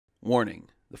Warning: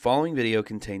 the following video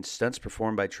contains stunts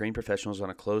performed by trained professionals on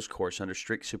a closed course under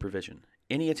strict supervision.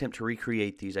 Any attempt to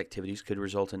recreate these activities could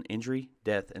result in injury,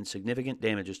 death, and significant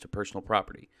damages to personal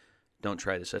property. Don't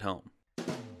try this at home.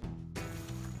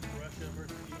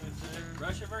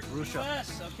 Russia versus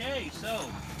US. Okay, so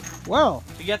well,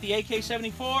 we got the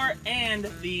AK-74 and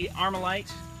the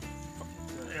Armalite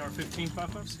AR-15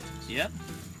 5.56. Yep.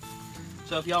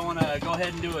 So if y'all want to go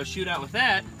ahead and do a shootout with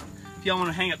that, if y'all want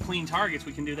to hang up clean targets,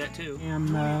 we can do that too. Do you want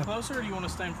to get closer, or do you want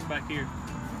to stand from back here?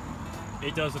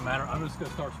 It doesn't matter. I'm just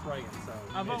gonna start spraying. So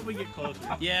I vote we get closer.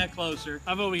 Yeah, closer.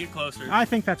 I vote we get closer. I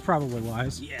think that's probably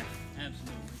wise. Yeah,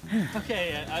 absolutely.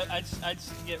 Okay, I'd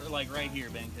get like right here,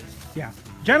 Ben. Yeah,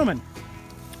 gentlemen.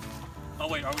 Oh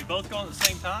wait, are we both going at the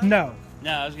same time? No.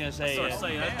 No, I was gonna say.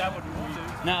 That would want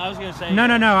to. No, I was gonna say.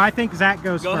 No. I think Zach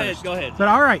goes go first. Go ahead. But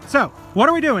all right. So, what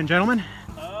are we doing, gentlemen?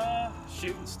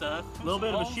 Shooting stuff. A little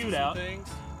bit of a shootout.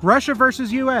 Russia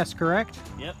versus U.S. Correct?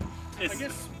 Yep. I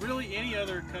guess really any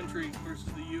other country versus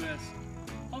the U.S.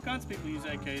 All kinds of people use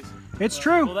AKs. It's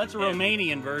true. Well, that's a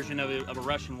Romanian version of a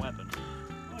Russian weapon.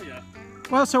 Oh yeah.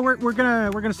 Well, so we're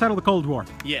gonna settle the Cold War.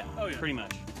 Yeah. Oh yeah. Pretty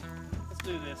much. Let's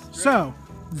do this. Ready? So,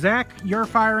 Zach, you're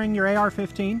firing your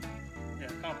AR-15. Yeah.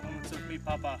 Compliments of me,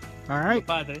 Papa. All right. Tu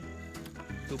padre.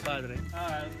 Tu padre. All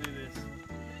right. Let's do this.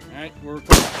 All right. We're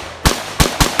recording.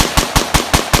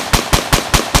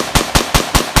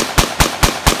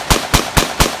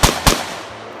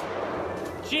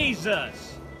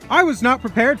 Jesus! I was not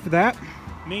prepared for that.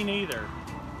 Me neither.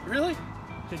 Really?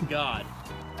 Good God.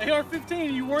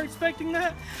 AR-15, you weren't expecting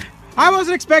that? I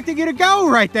wasn't expecting you to go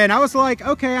right then. I was like,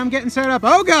 okay, I'm getting set up.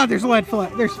 Oh God, there's lead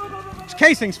flag. There's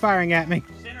casings firing at me.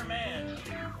 Center man.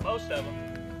 Most of them.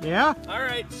 Yeah?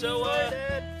 Alright, so,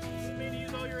 Dad. You didn't mean to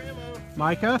use all your ammo.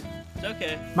 Micah? it's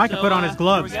okay. Micah So, put on his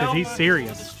gloves here we because go. he's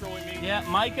serious. Destroy me. Yeah,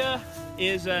 Micah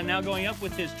is now going up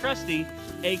with his trusty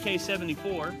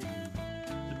AK-74.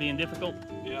 Is it being difficult?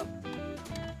 Yeah.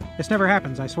 This never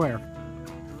happens, I swear.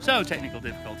 So, technical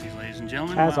difficulties, ladies and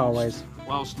gentlemen. As always.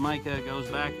 Whilst Micah goes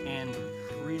back and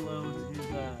reloads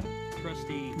his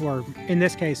trusty... Or, in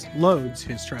this case, loads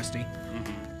his trusty.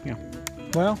 Mm-hmm. Yeah.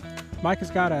 Well, Micah's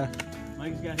got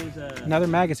Micah's got his... another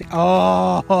magazine.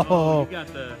 Oh! You got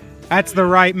the... That's the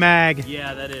right mag.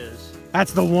 Yeah, that is.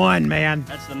 That's the one, man.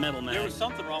 That's the metal mag. There was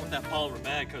something wrong with that polymer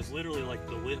bag because literally, like,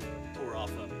 the lip tore off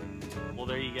of it. Well,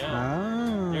 there you go.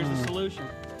 Oh. There's the solution.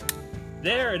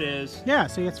 There it is. Yeah,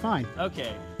 see, it's fine.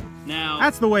 Okay. Now...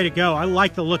 That's the way to go. I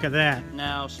like the look of that.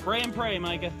 Now, spray and pray,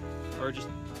 Micah. Or just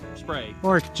spray.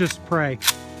 Or just pray.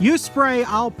 You spray,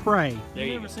 I'll pray. There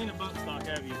You've you never go. seen a butt stock,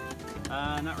 have you?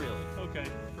 Not really. Okay.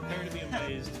 Prepare to be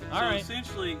amazed. All right.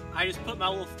 Essentially, I just put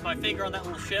my finger on that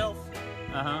little shelf,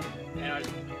 Uh-huh. and I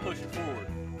just push it forward.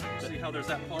 See how there's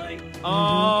that play?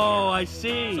 Oh, I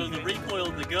see. So the recoil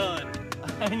of the gun.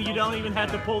 And you don't even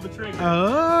have to pull the trigger.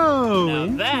 Oh,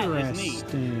 Now that is neat.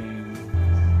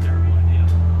 interesting. Terrible idea.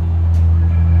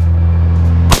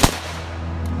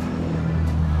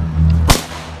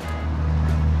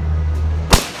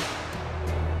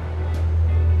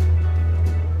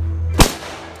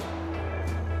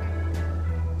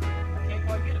 I can't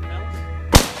quite get it, fellas.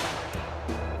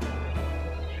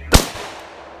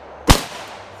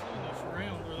 Seeing those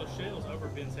rounds or those shells over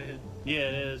Ben's head. Yeah,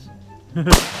 it is. I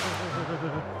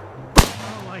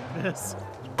don't like this.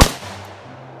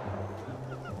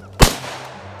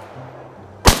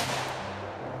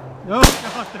 Oh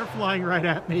God, they're flying right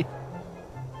at me.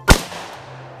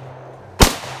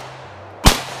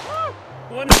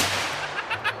 One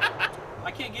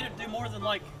I can't get it to do more than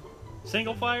like.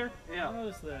 single fire? Yeah. I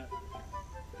noticed that.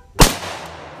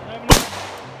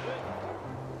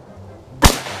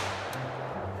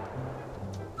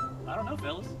 I don't know,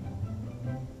 fellas.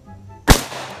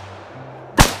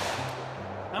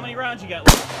 How many rounds you got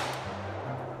left?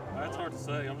 That's hard to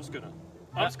say. I'm just gonna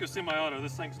see my auto.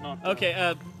 This thing's not.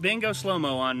 Okay, Ben, go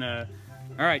slow-mo on, all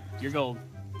right, you're gold.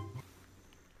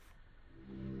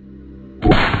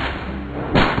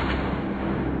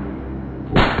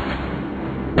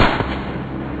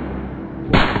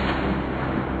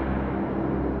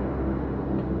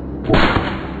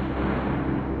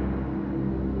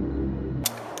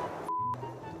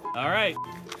 All right.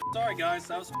 Sorry, guys.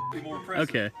 That was more impressive.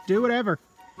 Okay. Do whatever.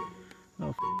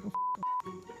 Oh,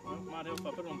 Well, might help if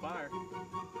I put it on fire.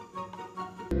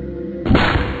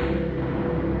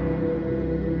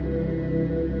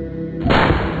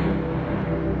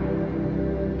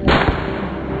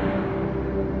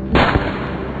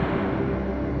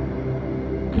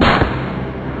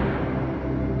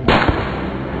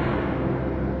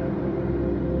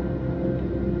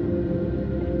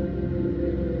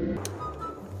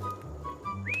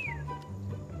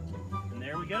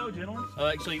 go, gentlemen.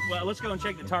 Actually, well, let's go and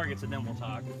check the targets and then we'll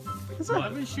talk. Well,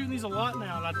 I've been shooting these a lot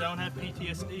now and I don't have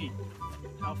PTSD.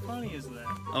 How funny is that?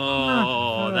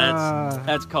 Oh,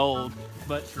 that's cold,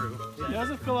 but true. It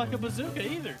doesn't feel like a bazooka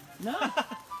either. No.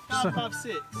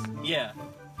 5.56. Yeah.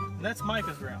 And that's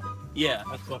Micah's round. Yeah.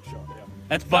 That's buckshot, yeah.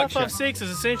 That's buckshot. 5.56 is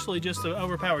essentially just an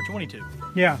overpowered 22.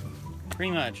 Yeah.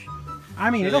 Pretty much. I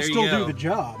mean, So it'll there you still go. do the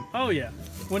job. Oh yeah.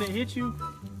 When it hits you,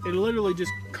 it'll literally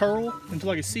just curl into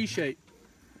like a C shape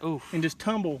Oof. and just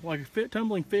tumble like a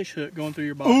tumbling fish hook going through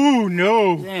your body. Ooh,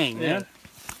 no. Dang, Yeah. man.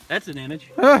 That's an image.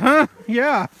 Uh-huh,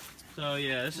 yeah. So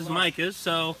yeah, this is Micah's.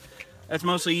 So that's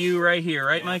mostly you right here,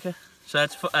 right, Micah? So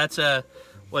that's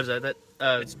what is that?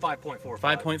 It's 5.45.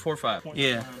 5.45.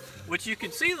 Yeah. Which you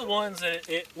can see the ones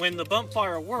that when the bump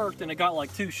fire worked and it got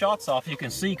like 2 shots off, you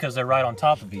can see because they're right on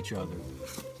top of each other.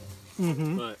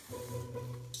 Mm-hmm. But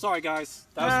sorry guys,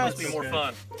 that was supposed to be more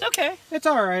fun. It's okay. It's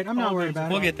all right. I'm not worried about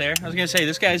We'll it. get there. I was gonna say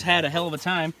this guy's had a hell of a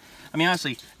time. I mean,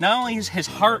 honestly, not only is his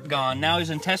heart gone, now his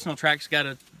intestinal tract's got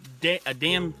a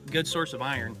damn good source of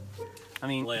iron. I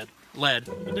mean, lead. You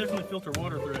definitely filter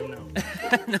water through him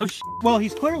now. No shit. Well,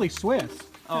 he's clearly Swiss.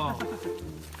 Oh.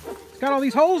 He's got all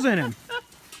these holes in him.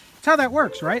 That's how that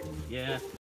works, right? Yeah.